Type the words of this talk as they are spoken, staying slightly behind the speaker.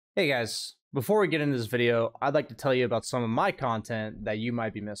Hey guys, before we get into this video, I'd like to tell you about some of my content that you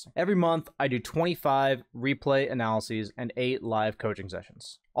might be missing. Every month, I do 25 replay analyses and 8 live coaching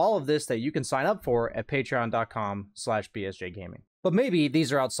sessions. All of this that you can sign up for at patreon.com/bsjgaming. But maybe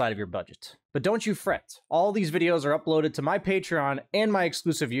these are outside of your budget. But don't you fret. All these videos are uploaded to my Patreon and my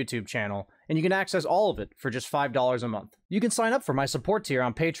exclusive YouTube channel, and you can access all of it for just $5 a month. You can sign up for my support tier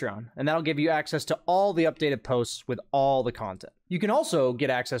on Patreon, and that'll give you access to all the updated posts with all the content. You can also get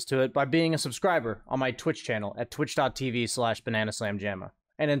access to it by being a subscriber on my Twitch channel at twitch.tv/BananaSlamJamma.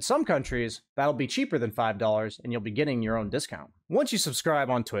 And in some countries, that'll be cheaper than $5 and you'll be getting your own discount. Once you subscribe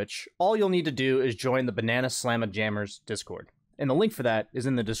on Twitch, all you'll need to do is join the BananaSlamJammers Discord. And the link for that is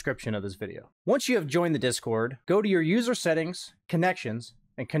in the description of this video. Once you have joined the Discord, go to your user settings, connections,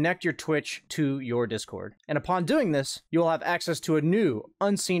 and connect your Twitch to your Discord. And upon doing this, you will have access to a new,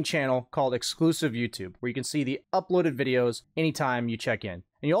 unseen channel called Exclusive YouTube, where you can see the uploaded videos anytime you check in.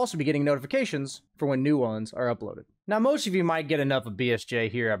 And you'll also be getting notifications for when new ones are uploaded. Now, most of you might get enough of BSJ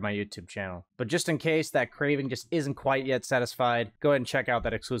here at my YouTube channel, but just in case that craving just isn't quite yet satisfied, go ahead and check out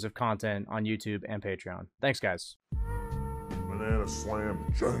that exclusive content on YouTube and Patreon. Thanks, guys.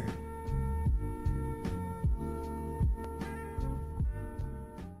 ManaSlamJamma.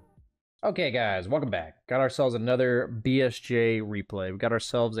 Okay guys, welcome back. Got ourselves another BSJ replay. We got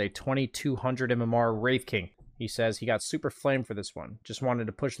ourselves a 2200 MMR Wraith King. He says he got super flamed for this one. Just wanted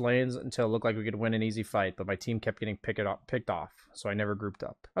to push lanes until it looked like we could win an easy fight, but my team kept getting picked off, so I never grouped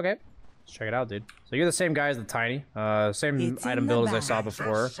up. Okay, let's check it out, dude. So you're the same guy as the Tiny. Same item build as I saw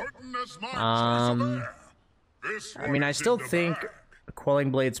before. I mean, I still think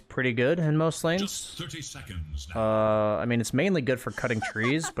Quelling Blade's pretty good in most lanes. Just 30 seconds now. I mean, it's mainly good for cutting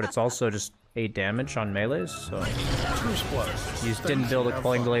trees, but it's also just 8 damage on melees, so... You just didn't build a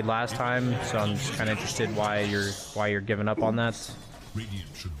Quelling Blade last time, so I'm just kind of interested why you're giving up on that. Radiant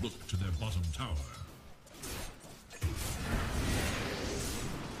should look to their bottom tower.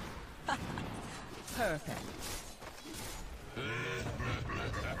 Perfect.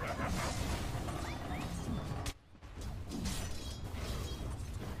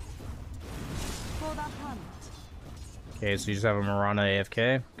 Okay, so you just have a Mirana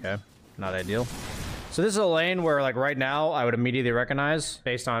AFK. Okay, not ideal. So this is a lane where, like, right now, I would immediately recognize,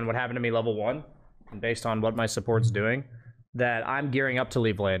 based on what happened to me level 1, and based on what my support's doing, that I'm gearing up to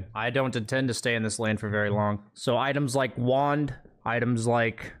leave lane. I don't intend to stay in this lane for very long. So items like Wand, items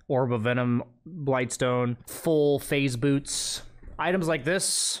like Orb of Venom, Blightstone, full phase boots, items like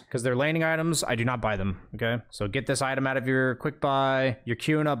this, because they're laning items, I do not buy them, okay? So get this item out of your quick buy. You're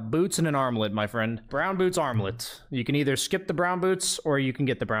queuing up boots and an armlet, my friend. Brown boots, armlet. You can either skip the brown boots or you can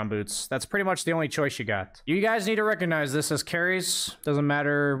get the brown boots. That's pretty much the only choice you got. You guys need to recognize this as carries. Doesn't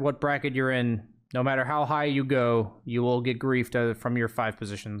matter what bracket you're in. No matter how high you go, you will get griefed from your 5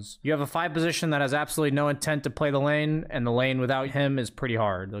 positions. You have a 5 position that has absolutely no intent to play the lane, and the lane without him is pretty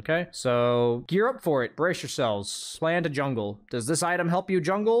hard, okay? So gear up for it. Brace yourselves. Plan to jungle. Does this item help you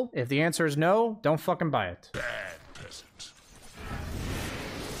jungle? If the answer is no, don't fucking buy it. Bad peasant.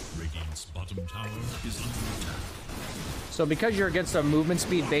 Radiant's bottom tower is under attack. So because you're against a movement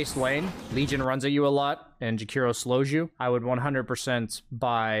speed based lane, Legion runs at you a lot and Jakiro slows you, I would 100%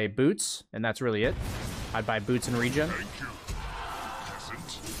 buy boots, and that's really it. I'd buy boots and regen. Thank you, peasant.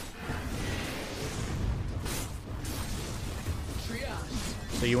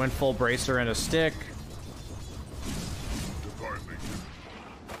 So you went full bracer and a stick. Divinely.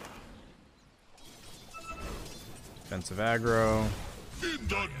 Defensive aggro. In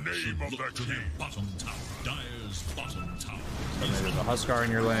the name of Look the to their king. bottom tower. Dire's bottom tower. Suddenly there's a Huskar in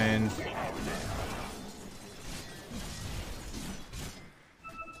your lane.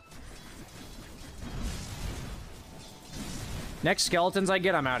 Next skeletons I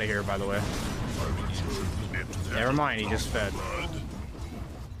get, I'm out of here, by the way. Never mind, he just fed.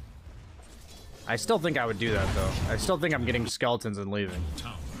 I still think I would do that, though. I still think I'm getting skeletons and leaving.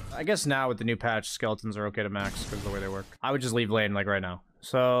 I guess now with the new patch, skeletons are okay to max because of the way they work. I would just leave lane, like, right now.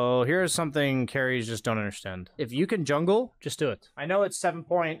 So here's something carries just don't understand. If you can jungle, just do it. I know it's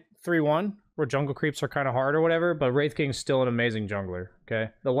 7.31, where jungle creeps are kind of hard or whatever, but Wraith King's still an amazing jungler, okay?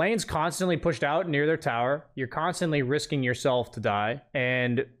 The lane's constantly pushed out near their tower. You're constantly risking yourself to die.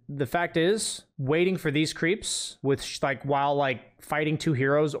 And the fact is, waiting for these creeps with while fighting 2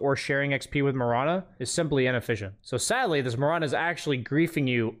 heroes or sharing XP with Mirana is simply inefficient. So sadly, this Mirana is actually griefing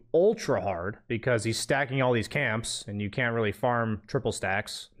you ultra hard because he's stacking all these camps and you can't really farm triple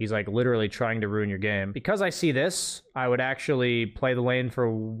stacks. He's like literally trying to ruin your game. Because I see this, I would actually play the lane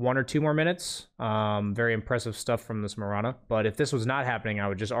for 1 or 2 more minutes. Very impressive stuff from this Mirana. But if this was not happening, I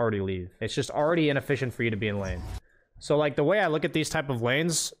would just already leave. It's just already inefficient for you to be in lane. So like the way I look at these type of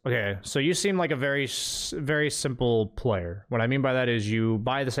lanes, okay, so you seem like a very simple player. What I mean by that is you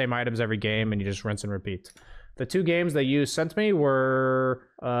buy the same items every game and you just rinse and repeat. The 2 games that you sent me were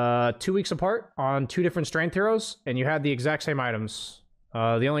 2 weeks apart on 2 different strength heroes, and you had the exact same items.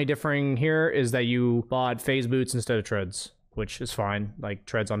 The only differing here is that you bought phase boots instead of treads, which is fine. Like,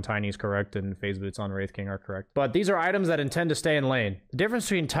 treads on Tiny is correct, and phase boots on Wraith King are correct. But these are items that intend to stay in lane. The difference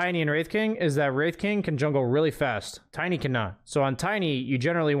between Tiny and Wraith King is that Wraith King can jungle really fast. Tiny cannot. So on Tiny, you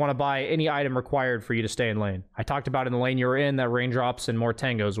generally want to buy any item required for you to stay in lane. I talked about in the lane you were in that raindrops and more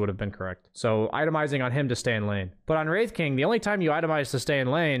tangos would have been correct. So itemizing on him to stay in lane. But on Wraith King, the only time you itemize to stay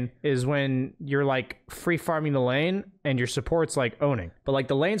in lane is when you're like free farming the lane and your support's like owning. But like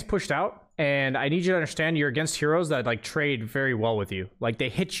the lane's pushed out, and I need you to understand you're against heroes that like trade very well with you. Like they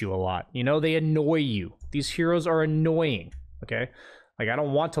hit you a lot, you know, they annoy you. These heroes are annoying, okay? Like I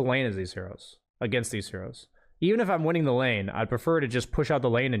don't want to lane as these heroes, against these heroes. Even if I'm winning the lane, I'd prefer to just push out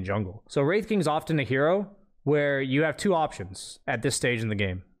the lane and jungle. So Wraith King's often a hero where you have 2 options at this stage in the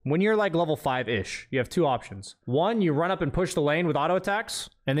game. When you're like level 5-ish, you have 2 options. 1, you run up and push the lane with auto attacks,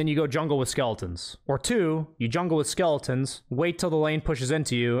 and then you go jungle with skeletons. Or 2, you jungle with skeletons, wait till the lane pushes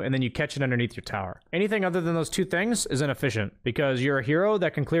into you, and then you catch it underneath your tower. Anything other than those 2 things is inefficient, because you're a hero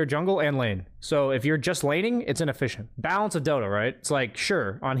that can clear jungle and lane. So if you're just laning, it's inefficient. Balance of Dota, right? It's like,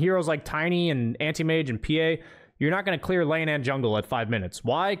 sure, on heroes like Tiny and Anti-Mage and PA, you're not going to clear lane and jungle at 5 minutes.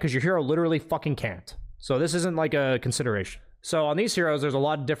 Why? Because your hero literally fucking can't. So this isn't like a consideration. So on these heroes, there's a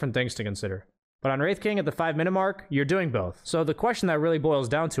lot of different things to consider. But on Wraith King at the 5-minute mark, you're doing both. So the question that really boils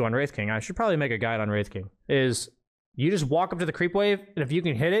down to on Wraith King, I should probably make a guide on Wraith King, is you just walk up to the creep wave, and if you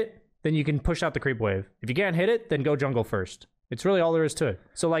can hit it, then you can push out the creep wave. If you can't hit it, then go jungle first. It's really all there is to it.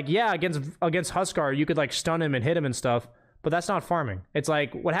 So like, yeah, against Huskar, you could like stun him and hit him and stuff, but that's not farming. It's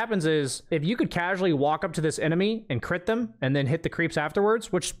like, what happens is, if you could casually walk up to this enemy and crit them, and then hit the creeps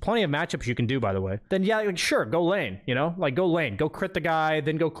afterwards, which plenty of matchups you can do, by the way, then yeah, like, sure, go lane, you know? Like, go lane. Go crit the guy,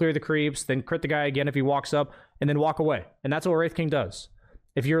 then go clear the creeps, then crit the guy again if he walks up, and then walk away. And that's what Wraith King does.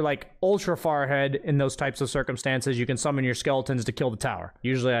 If you're like ultra far ahead in those types of circumstances, you can summon your skeletons to kill the tower.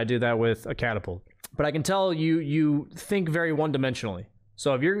 Usually I do that with a catapult. But I can tell you think very one-dimensionally.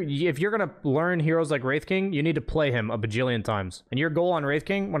 So if you're gonna learn heroes like Wraith King, you need to play him a bajillion times. And your goal on Wraith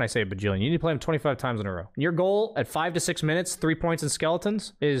King, when I say a bajillion, you need to play him 25 times in a row. And your goal at 5 to 6 minutes, 3 points and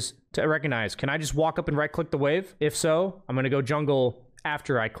skeletons, is to recognize, can I just walk up and right-click the wave? If so, I'm gonna go jungle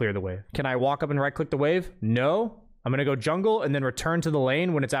after I clear the wave. Can I walk up and right-click the wave? No. I'm gonna go jungle and then return to the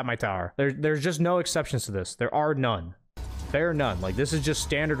lane when it's at my tower. There's just no exceptions to this. There are none. There are none. Like, this is just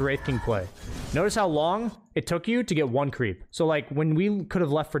standard Wraith King play. Notice how long it took you to get 1 creep. So, like, when we could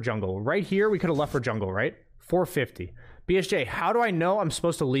have left for jungle, right here, we could have left for jungle, right? 450. BSJ, how do I know I'm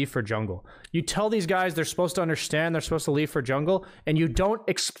supposed to leave for jungle? You tell these guys they're supposed to understand they're supposed to leave for jungle, and you don't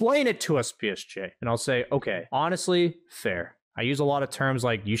explain it to us, BSJ. And I'll say, okay, honestly, fair. I use a lot of terms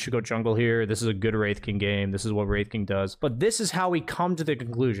like, you should go jungle here, this is a good Wraith King game, this is what Wraith King does. But this is how we come to the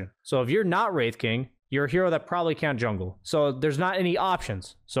conclusion. So if you're not Wraith King, you're a hero that probably can't jungle. So there's not any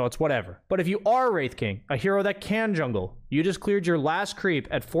options. So it's whatever. But if you are Wraith King, a hero that can jungle, you just cleared your last creep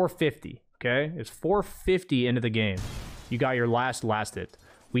at 450. Okay? It's 450 into the game. You got your last hit.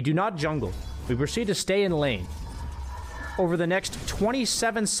 We do not jungle. We proceed to stay in lane. Over the next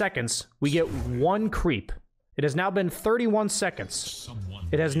 27 seconds, we get 1 creep. It has now been 31 seconds.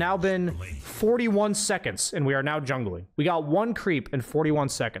 It has now been 41 seconds, and we are now jungling. We got 1 creep in 41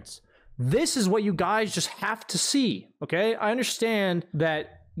 seconds. This is what you guys just have to see, okay? I understand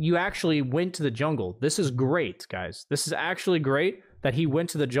that you actually went to the jungle. This is great, guys. This is actually great that he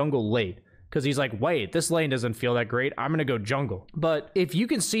went to the jungle late, because he's like, wait, this lane doesn't feel that great. I'm going to go jungle. But if you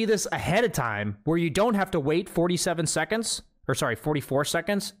can see this ahead of time, where you don't have to wait 47 seconds, or sorry, 44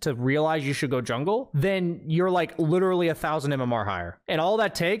 seconds to realize you should go jungle, then you're like literally 1,000 MMR higher. And all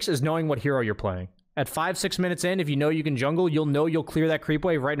that takes is knowing what hero you're playing. At 5-6 minutes in, if you know you can jungle, you'll know you'll clear that creep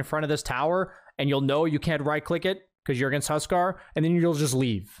wave right in front of this tower, and you'll know you can't right-click it because you're against Huskar, and then you'll just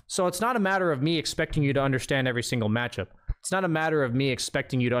leave. So it's not a matter of me expecting you to understand every single matchup. It's not a matter of me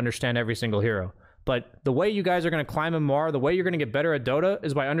expecting you to understand every single hero. But the way you guys are going to climb MMR, the way you're going to get better at Dota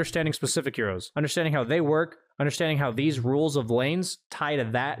is by understanding specific heroes, understanding how they work, understanding how these rules of lanes tie to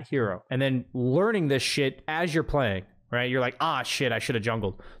that hero, and then learning this shit as you're playing. Right? You're like, ah, shit, I should have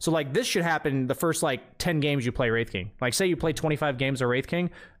jungled. So, like, this should happen the first, like, 10 games you play Wraith King. Like, say you play 25 games of Wraith King,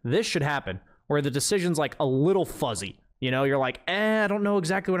 this should happen, where the decision's, like, a little fuzzy. You know, you're like, I don't know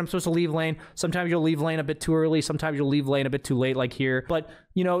exactly what I'm supposed to leave lane. Sometimes you'll leave lane a bit too early. Sometimes you'll leave lane a bit too late, like here. But,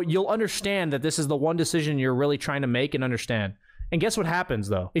 you know, you'll understand that this is the one decision you're really trying to make and understand. And guess what happens,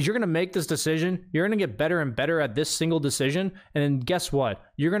 though? Is you're going to make this decision, you're going to get better and better at this single decision, and then guess what?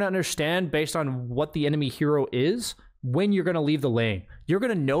 You're going to understand, based on what the enemy hero is, when you're going to leave the lane. You're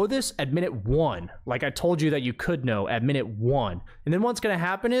going to know this at minute 1, like I told you that you could know at minute 1. And then what's going to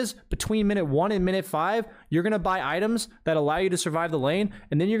happen is, between minute 1 and minute 5, you're going to buy items that allow you to survive the lane,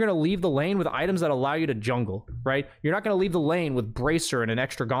 and then you're going to leave the lane with items that allow you to jungle, right? You're not going to leave the lane with Bracer and an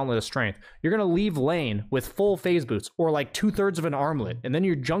extra Gauntlet of Strength. You're going to leave lane with full phase boots, or like 2/3 of an armlet, and then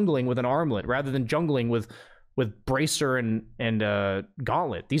you're jungling with an armlet, rather than jungling with Bracer and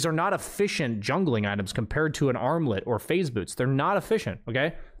Gauntlet. These are not efficient jungling items compared to an armlet or phase boots. They're not efficient,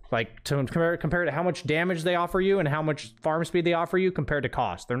 okay? Like, to compare to how much damage they offer you and how much farm speed they offer you compared to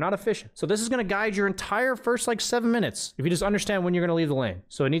cost. They're not efficient. So this is going to guide your entire first, like, 7 minutes, if you just understand when you're going to leave the lane.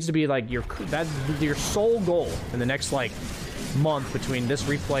 So it needs to be, like, your sole goal in the next, like, month between this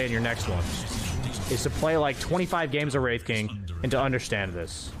replay and your next one is to play, like, 25 games of Wraith King and to understand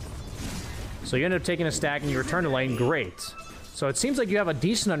this. So you end up taking a stack and you return to lane, great. So it seems like you have a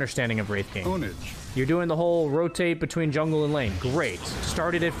decent understanding of Wraith King. Ownage. You're doing the whole rotate between jungle and lane, great.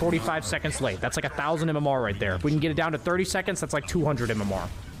 Started at 45 seconds late, that's like 1,000 MMR right there. If we can get it down to 30 seconds, that's like 200 MMR.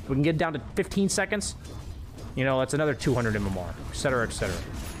 If we can get it down to 15 seconds, you know, that's another 200 MMR, etc, etc.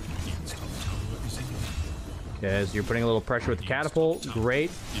 Okay, so you're putting a little pressure with the catapult, great.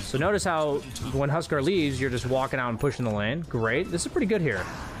 So notice how when Huskar leaves, you're just walking out and pushing the lane, great. This is pretty good here.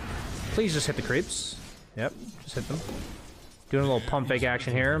 Please just hit the creeps. Yep, just hit them. Doing a little pump fake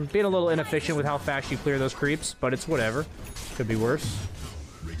action here. Being a little inefficient with how fast you clear those creeps, but it's whatever. Could be worse.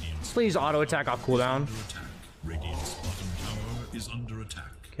 Please auto attack off cooldown. Radiant's bottom tower is under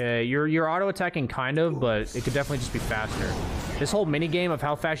attack. Okay, you're auto attacking kind of, but it could definitely just be faster. This whole mini game of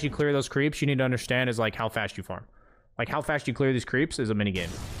how fast you clear those creeps, you need to understand is like how fast you farm. Like how fast you clear these creeps is a mini game.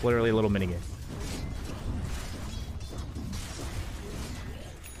 Literally a little mini game.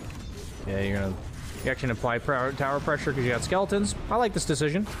 Yeah, you actually apply tower pressure because you got skeletons. I like this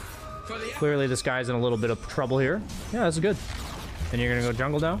decision. Clearly this guy's in a little bit of trouble here. Yeah, that's good. Then you're gonna go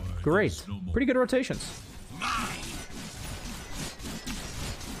jungle now. Great. Pretty good rotations.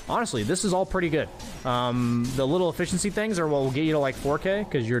 Honestly, this is all pretty good. The little efficiency things are what will get you to like 4K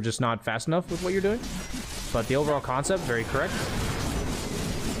because you're just not fast enough with what you're doing. But the overall concept, very correct.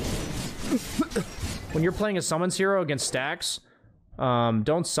 When you're playing a summons hero against stacks,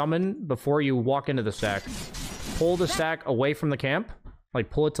 don't summon before you walk into the stack. Pull the stack away from the camp,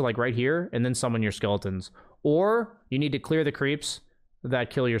 like pull it to like right here, and then summon your skeletons. Or you need to clear the creeps that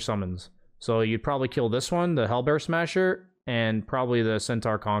kill your summons. So you'd probably kill this one, the Hellbear Smasher, and probably the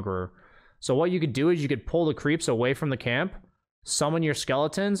Centaur Conqueror. So what you could do is you could pull the creeps away from the camp, summon your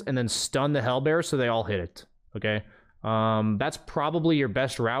skeletons, and then stun the Hellbear so they all hit it. Okay? That's probably your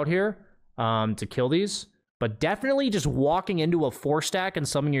best route here to kill these. But definitely just walking into a 4-stack and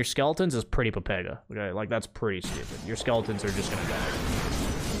summoning your skeletons is pretty papega. Okay, like that's pretty stupid. Your skeletons are just gonna die.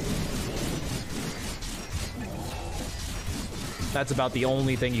 That's about the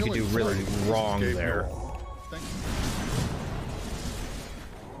only thing you can do really wrong there.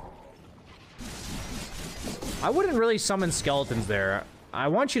 I wouldn't really summon skeletons there. I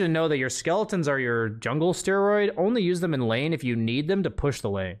want you to know that your skeletons are your jungle steroid. Only use them in lane if you need them to push the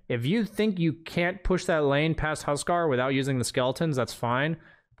lane. If you think you can't push that lane past Huskar without using the skeletons, that's fine.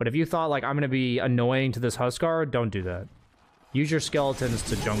 But if you thought, like, I'm going to be annoying to this Huskar, don't do that. Use your skeletons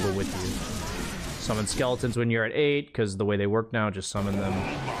to jungle with you. Summon skeletons when you're at 8, because the way they work now, just summon them.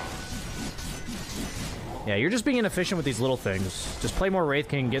 Yeah, you're just being inefficient with these little things. Just play more Wraith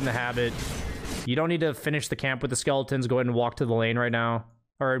King, get in the habit. You don't need to finish the camp with the skeletons. Go ahead and walk to the lane right now.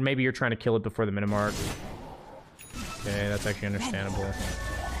 Or maybe you're trying to kill it before the minimark. Okay, that's actually understandable.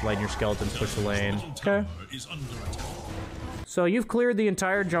 Letting your skeletons push the lane. Okay. So you've cleared the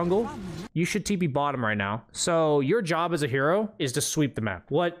entire jungle. You should TP bottom right now. So your job as a hero is to sweep the map.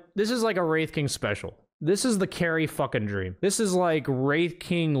 This is like a Wraith King special. This is the carry fucking dream. This is like Wraith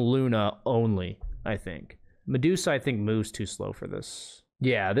King Luna only, I think. Medusa, I think, moves too slow for this.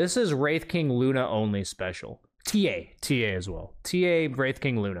 Yeah, this is Wraith King Luna only special. TA as well. TA Wraith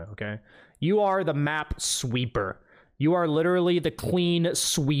King Luna, okay? You are the map sweeper. You are literally the clean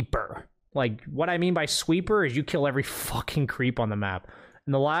sweeper. Like, what I mean by sweeper is you kill every fucking creep on the map.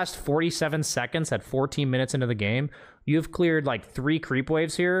 In the last 47 seconds at 14 minutes into the game, you've cleared like 3 creep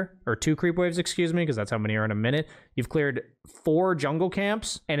waves here, or 2 creep waves, excuse me, because that's how many are in a minute. You've cleared 4 jungle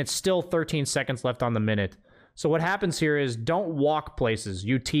camps, and it's still 13 seconds left on the minute. So what happens here is don't walk places,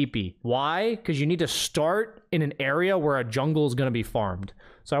 you TP. Why? Because you need to start in an area where a jungle is going to be farmed.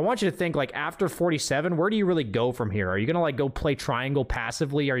 So I want you to think, like, after 47, where do you really go from here? Are you going to, like, go play triangle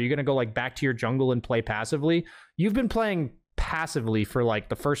passively? Are you going to go, like, back to your jungle and play passively? You've been playing passively for like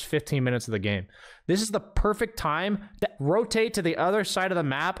the first 15 minutes of the game. This is the perfect time to rotate to the other side of the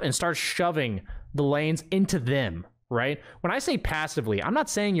map and start shoving the lanes into them, right? When I say passively, I'm not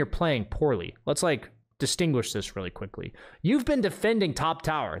saying you're playing poorly. Let's like distinguish this really quickly. You've been defending top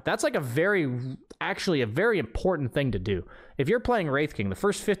tower. That's like actually a very important thing to do. If you're playing Wraith King, the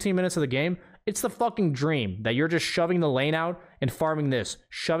first 15 minutes of the game, it's the fucking dream that you're just shoving the lane out and farming this,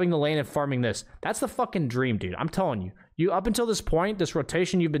 shoving the lane and farming this. That's the fucking dream, dude. I'm telling you. You up until this point, this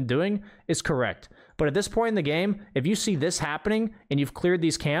rotation you've been doing is correct. But at this point in the game, if you see this happening and you've cleared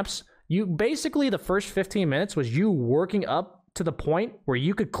these camps, you basically the first 15 minutes was you working up to the point where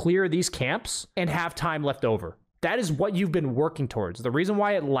you could clear these camps and have time left over. That is what you've been working towards. The reason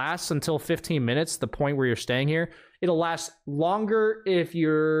why it lasts until 15 minutes, the point where you're staying here, it'll last longer if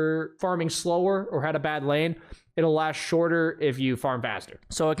you're farming slower or had a bad lane. It'll last shorter if you farm faster.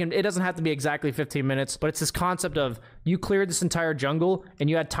 So it doesn't have to be exactly 15 minutes, but it's this concept of you cleared this entire jungle and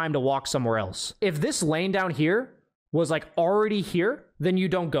you had time to walk somewhere else. If this lane down here was like already here, then you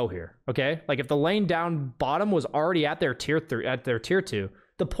don't go here, okay? Like if the lane down bottom was already at their tier 2,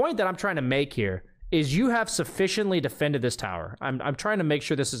 the point that I'm trying to make here is you have sufficiently defended this tower. I'm trying to make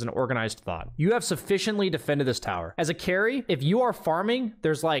sure this is an organized thought. You have sufficiently defended this tower. As a carry, if you are farming,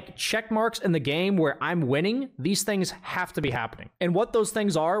 there's like check marks in the game where I'm winning. These things have to be happening. And what those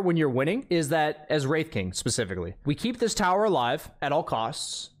things are when you're winning is that, as Wraith King specifically, we keep this tower alive at all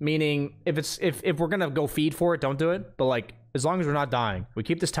costs, meaning if we're gonna go feed for it, don't do it. But like, as long as we're not dying, we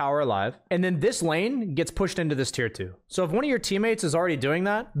keep this tower alive. And then this lane gets pushed into this tier 2. So if one of your teammates is already doing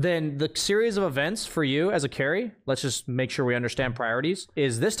that, then the series of events for you as a carry, let's just make sure we understand priorities,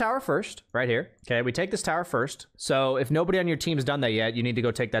 is this tower first, right here. Okay, we take this tower first. So if nobody on your team's done that yet, you need to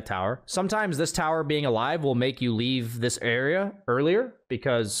go take that tower. Sometimes this tower being alive will make you leave this area earlier,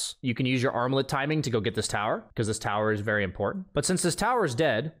 because you can use your armlet timing to go get this tower, because this tower is very important. But since this tower is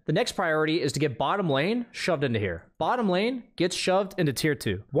dead, the next priority is to get bottom lane shoved into here. Bottom lane gets shoved into tier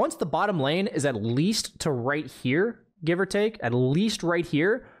 2. Once the bottom lane is at least to right here, give or take, at least right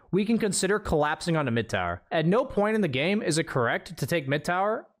here, we can consider collapsing onto mid tower. At no point in the game is it correct to take mid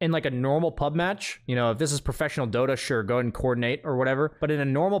tower in like a normal pub match. You know, if this is professional Dota, sure, go ahead and coordinate or whatever. But in a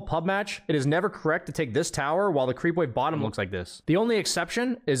normal pub match, it is never correct to take this tower while the creep wave bottom looks like this. The only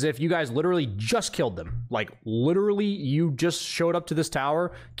exception is if you guys literally just killed them. Like literally you just showed up to this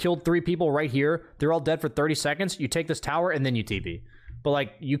tower, killed 3 people right here. They're all dead for 30 seconds. You take this tower and then you TP. But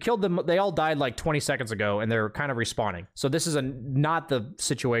like you killed them, they all died like 20 seconds ago and they're kind of respawning. So this is not the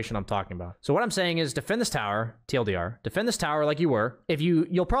situation I'm talking about. So what I'm saying is defend this tower, TLDR, defend this tower like you were.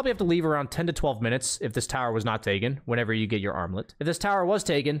 You'll probably have to leave around 10 to 12 minutes if this tower was not taken, whenever you get your armlet. If this tower was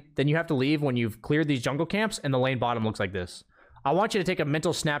taken, then you have to leave when you've cleared these jungle camps and the lane bottom looks like this. I want you to take a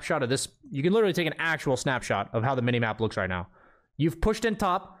mental snapshot of this. You can literally take an actual snapshot of how the minimap looks right now. You've pushed in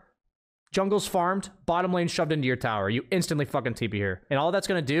top, jungle's farmed, bottom lane shoved into your tower. You instantly fucking TP here. And all that's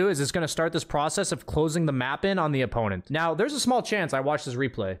going to do is it's going to start this process of closing the map in on the opponent. Now, there's a small chance I watch this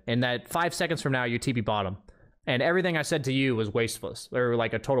replay and that 5 seconds from now you TP bottom. And everything I said to you was wasteless, or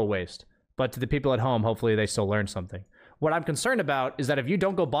like a total waste. But to the people at home, hopefully they still learned something. What I'm concerned about is that if you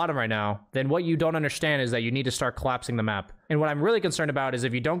don't go bottom right now, then what you don't understand is that you need to start collapsing the map. And what I'm really concerned about is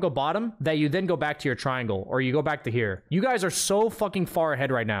if you don't go bottom, that you then go back to your triangle, or you go back to here. You guys are so fucking far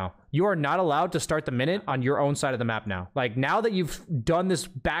ahead right now. You are not allowed to start the minute on your own side of the map now. Like, now that you've done this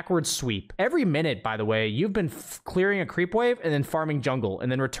backward sweep, every minute, by the way, you've been clearing a creep wave and then farming jungle, and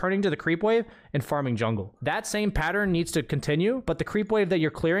then returning to the creep wave and farming jungle. That same pattern needs to continue, but the creep wave that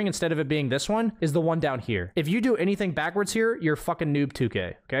you're clearing, instead of it being this one, is the one down here. If you do anything backwards here, you're fucking noob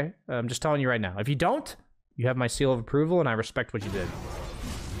 2K, okay? I'm just telling you right now. If you don't, you have my seal of approval, and I respect what you did.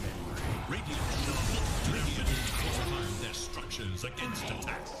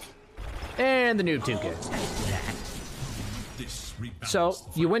 And the noob 2K. So,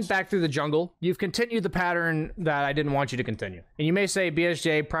 you went back through the jungle. You've continued the pattern that I didn't want you to continue. And you may say,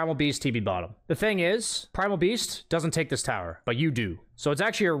 BSJ, Primal Beast, TB bottom. The thing is, Primal Beast doesn't take this tower, but you do. So it's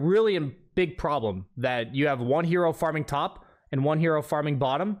actually a really big problem that you have one hero farming top and one hero farming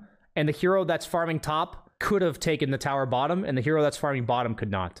bottom, and the hero that's farming top could have taken the tower bottom, and the hero that's farming bottom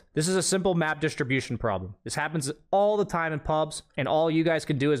could not. This is a simple map distribution problem. This happens all the time in pubs, and all you guys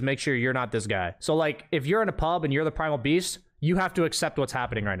can do is make sure you're not this guy. So like, if you're in a pub and you're the Primal Beast, you have to accept what's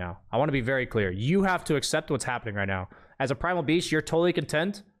happening right now. I want to be very clear. You have to accept what's happening right now. As a Primal Beast, you're totally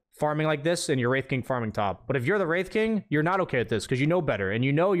content farming like this and your Wraith King farming top. But if you're the Wraith King, you're not okay with this because you know better, and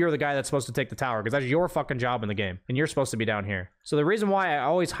you know you're the guy that's supposed to take the tower because that's your fucking job in the game, and you're supposed to be down here. So the reason why I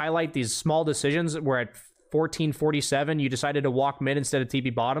always highlight these small decisions where it 1447, you decided to walk mid instead of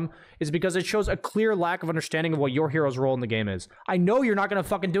TP bottom, is because it shows a clear lack of understanding of what your hero's role in the game is. I know you're not going to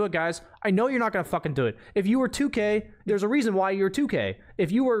fucking do it, guys. I know you're not going to fucking do it. If you were 2K, there's a reason why you were 2K.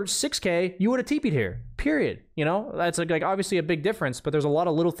 If you were 6K, you would have TP'd here. Period. You know, that's like obviously a big difference, but there's a lot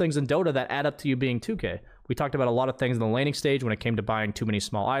of little things in Dota that add up to you being 2K. We talked about a lot of things in the laning stage when it came to buying too many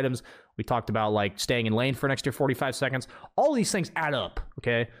small items. We talked about like staying in lane for an extra 45 seconds. All these things add up,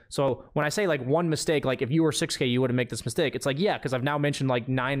 okay? So when I say like one mistake, like if you were 6K, you wouldn't make this mistake. It's like, yeah, because I've now mentioned like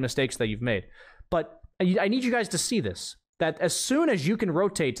 9 mistakes that you've made. But I need you guys to see this, that as soon as you can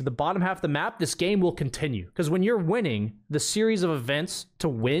rotate to the bottom half of the map, this game will continue. Because when you're winning, the series of events to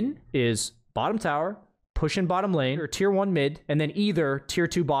win is bottom tower, push in bottom lane, or tier 1 mid, and then either tier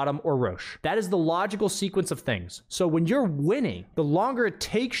 2 bottom or Roche. That is the logical sequence of things. So when you're winning, the longer it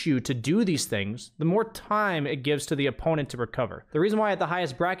takes you to do these things, the more time it gives to the opponent to recover. The reason why at the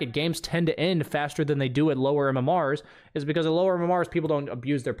highest bracket, games tend to end faster than they do at lower MMRs is because at lower MMRs, people don't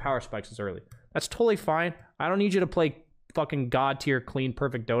abuse their power spikes as early. That's totally fine. I don't need you to play fucking god tier, clean,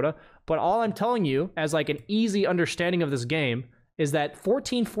 perfect Dota, but all I'm telling you as like an easy understanding of this game is that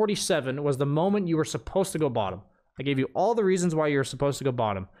 1447 was the moment you were supposed to go bottom. I gave you all the reasons why you're supposed to go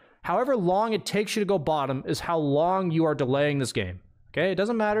bottom. However long it takes you to go bottom is how long you are delaying this game. Okay, it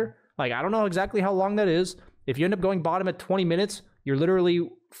doesn't matter. Like, I don't know exactly how long that is. If you end up going bottom at 20 minutes, you're literally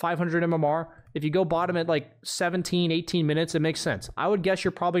 500 MMR. If you go bottom at like 17, 18 minutes, it makes sense. I would guess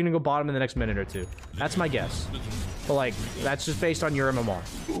you're probably gonna go bottom in the next minute or two. That's my guess. But like, that's just based on your MMR.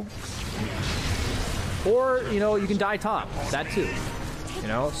 Or, you know, you can die top. That too. You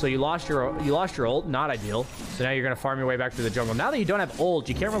know, so you lost your ult, not ideal. So now you're gonna farm your way back to the jungle. Now that you don't have ult,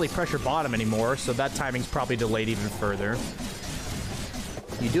 you can't really pressure bottom anymore, so that timing's probably delayed even further.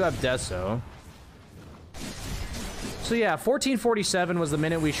 You do have Deso. So yeah, 1447 was the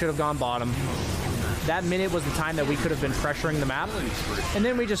minute we should have gone bottom. That minute was the time that we could have been pressuring the map. And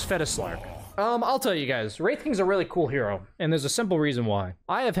then we just fed a Slark. I'll tell you guys, Wraith King's a really cool hero, and there's a simple reason why.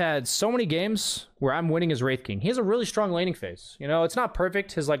 I have had so many games where I'm winning as Wraith King. He has a really strong laning phase. You know, it's not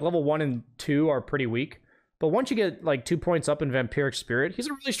perfect. His like level 1 and 2 are pretty weak. But once you get like 2 points up in Vampiric Spirit, he's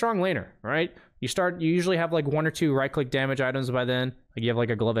a really strong laner, right? You usually have like 1 or 2 right-click damage items by then. Like you have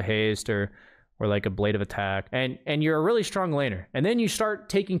like a Glove of Haste or like a Blade of Attack. And you're a really strong laner. And then you start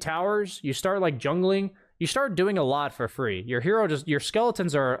taking towers, you start like jungling, you start doing a lot for free. Your hero your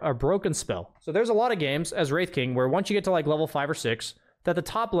skeletons are a broken spell. So there's a lot of games as Wraith King where once you get to like level 5 or 6, that the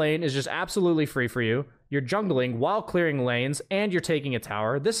top lane is just absolutely free for you. You're jungling while clearing lanes and you're taking a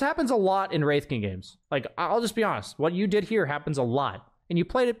tower. This happens a lot in Wraith King games. Like, I'll just be honest, what you did here happens a lot. And you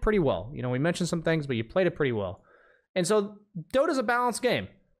played it pretty well. You know, we mentioned some things, but you played it pretty well. And so Dota's a balanced game.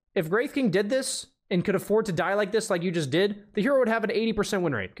 If Wraith King did this and could afford to die like this, like you just did, the hero would have an 80%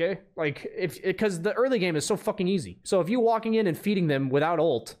 win rate, okay? Like, because the early game is so fucking easy. So if you walking in and feeding them without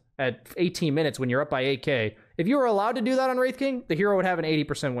ult at 18 minutes when you're up by 8k, if you were allowed to do that on Wraith King, the hero would have an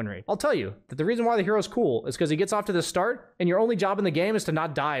 80% win rate. I'll tell you that the reason why the hero's cool is because he gets off to the start, and your only job in the game is to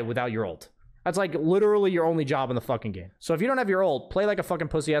not die without your ult. That's like literally your only job in the fucking game. So if you don't have your ult, play like a fucking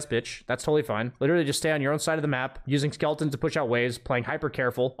pussy ass bitch. That's totally fine. Literally just stay on your own side of the map, using skeletons to push out waves, playing hyper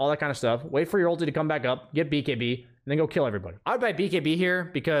careful, all that kind of stuff. Wait for your ulti to come back up, get BKB, and then go kill everybody. I would buy BKB here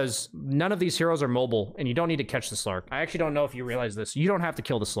because none of these heroes are mobile and you don't need to catch the Slark. I actually don't know if you realize this. You don't have to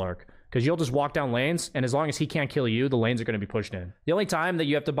kill the Slark because you'll just walk down lanes, and as long as he can't kill you, the lanes are going to be pushed in. The only time that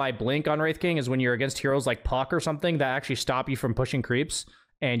you have to buy Blink on Wraith King is when you're against heroes like Puck or something that actually stop you from pushing creeps,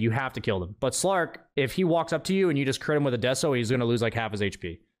 and you have to kill them. But Slark, if he walks up to you and you just crit him with a Deso, he's going to lose like half his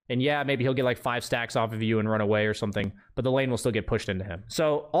HP. And yeah, maybe he'll get like 5 stacks off of you and run away or something, but the lane will still get pushed into him.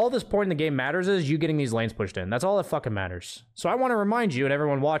 So all this point in the game matters is you getting these lanes pushed in. That's all that fucking matters. So I want to remind you and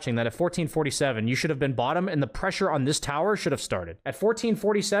everyone watching that at 1447, you should have been bottom and the pressure on this tower should have started. At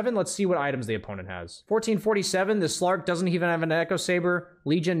 1447, let's see what items the opponent has. 1447, the Slark doesn't even have an Echo Saber,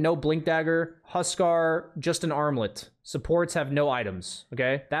 Legion, no Blink Dagger, Huskar, just an armlet. Supports have no items,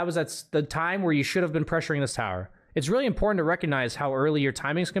 okay? That's the time where you should have been pressuring this tower. It's really important to recognize how early your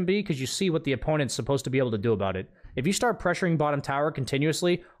timings can be because you see what the opponent's supposed to be able to do about it. If you start pressuring bottom tower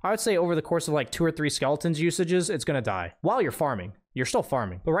continuously, I would say over the course of like 2 or 3 skeletons usages, it's going to die. While you're farming. You're still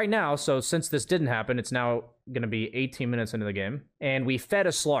farming. But right now, so since this didn't happen, it's now going to be 18 minutes into the game. And we fed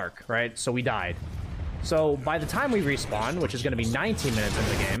a Slark, right? So we died. So by the time we respawn, which is going to be 19 minutes into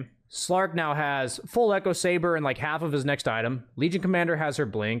the game, Slark now has full Echo Saber and like half of his next item. Legion Commander has her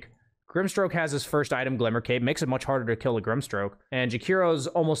Blink. Grimstroke has his first item, Glimmer Cape, makes it much harder to kill a Grimstroke. And Jakiro's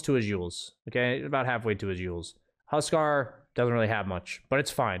almost to his Yules, okay? About halfway to his Yules. Huskar doesn't really have much, but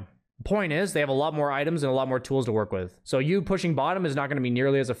it's fine. The point is, they have a lot more items and a lot more tools to work with. So you pushing bottom is not going to be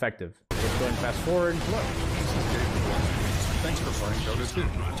nearly as effective. Let's go and fast forward. Thanks for playing Dota 2.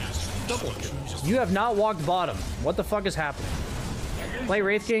 Double kill. You have not walked bottom. What the fuck is happening? Play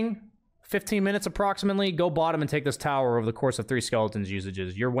Wraith King, 15 minutes approximately. Go bottom and take this tower over the course of 3 skeletons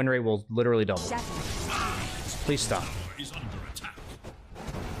usages. Your win rate will literally double. Please stop.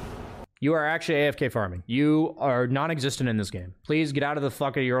 You are actually AFK farming. You are non-existent in this game. Please get out of the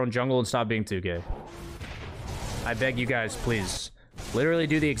fuck of your own jungle and stop being 2K. I beg you guys, please. Literally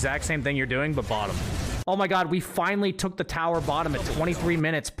do the exact same thing you're doing, but bottom. Oh my god, we finally took the tower bottom at 23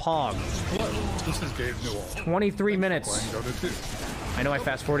 minutes, Pog. Hello, this is Dave Newell. 23 minutes. Playing Dota 2. I know I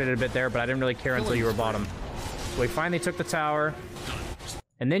fast-forwarded it a bit there, but I didn't really care until you were bottom. So we finally took the tower.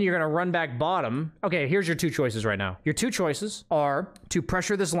 And then you're gonna run back bottom. Okay, here's your 2 choices right now. Your 2 choices are to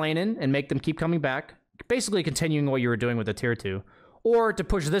pressure this lane in and make them keep coming back, basically continuing what you were doing with the tier 2, or to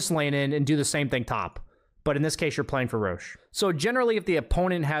push this lane in and do the same thing top. But in this case, you're playing for Roche. So generally, if the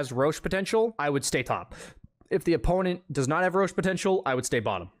opponent has Roche potential, I would stay top. If the opponent does not have Roche potential, I would stay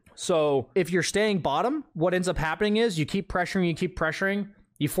bottom. So if you're staying bottom, what ends up happening is you keep pressuring,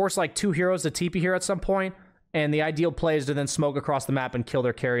 you force like 2 heroes to TP here at some point, and the ideal play is to then smoke across the map and kill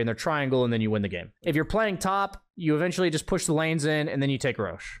their carry in their triangle, and then you win the game. If you're playing top, you eventually just push the lanes in, and then you take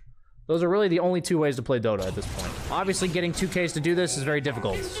Roche. Those are really the only 2 ways to play Dota at this point. Obviously, getting 2Ks to do this is very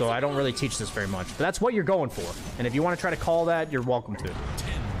difficult, so I don't really teach this very much. But that's what you're going for. And if you want to try to call that, you're welcome to.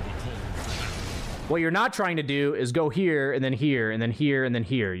 What you're not trying to do is go here, and then here, and then here, and then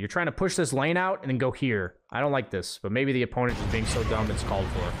here. You're trying to push this lane out, and then go here. I don't like this, but maybe the opponent is being so dumb it's called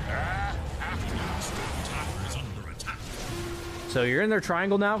for. So you're in their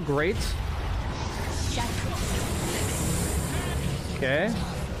triangle now. Great. Okay.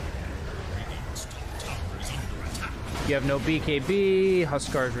 You have no BKB.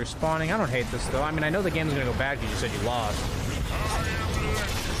 Huskar's respawning. I don't hate this, though. I mean, I know the game's going to go bad because you said you lost.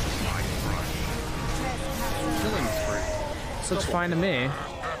 This looks fine to me.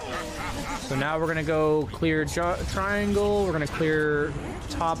 So now we're going to go clear triangle. We're going to clear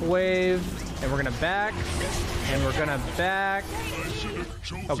top wave. And we're going to back. And we're going to back.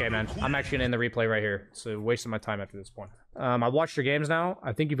 Okay, man. I'm actually going to end the replay right here. It's a waste of my time after this point. I've watched your games now.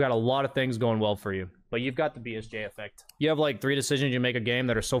 I think you've got a lot of things going well for you. But you've got the BSJ effect. You have like 3 decisions you make a game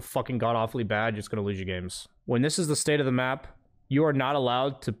that are so fucking god-awfully bad, you're just going to lose your games. When this is the state of the map, you are not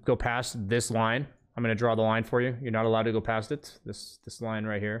allowed to go past this line. I'm going to draw the line for you. You're not allowed to go past it. This line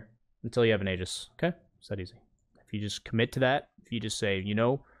right here. Until you have an Aegis. Okay? It's that easy. If you just commit to that, if you just say, you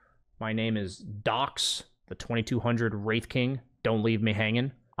know, my name is Dox, the 2200 Wraith King. Don't leave me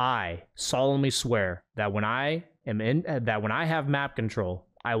hanging. I solemnly swear that when I have map control,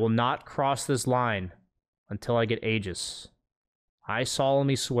 I will not cross this line until I get Aegis. I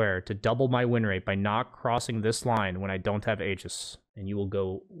solemnly swear to double my win rate by not crossing this line when I don't have Aegis. And you will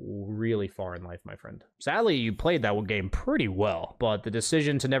go really far in life, my friend. Sadly, you played that game pretty well, but the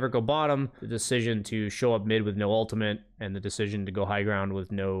decision to never go bottom, the decision to show up mid with no ultimate, and the decision to go high ground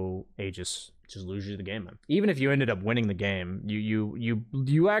with no Aegis just lose you the game, man. Even if you ended up winning the game,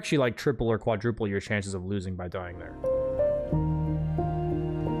 you actually like triple or quadruple your chances of losing by dying there.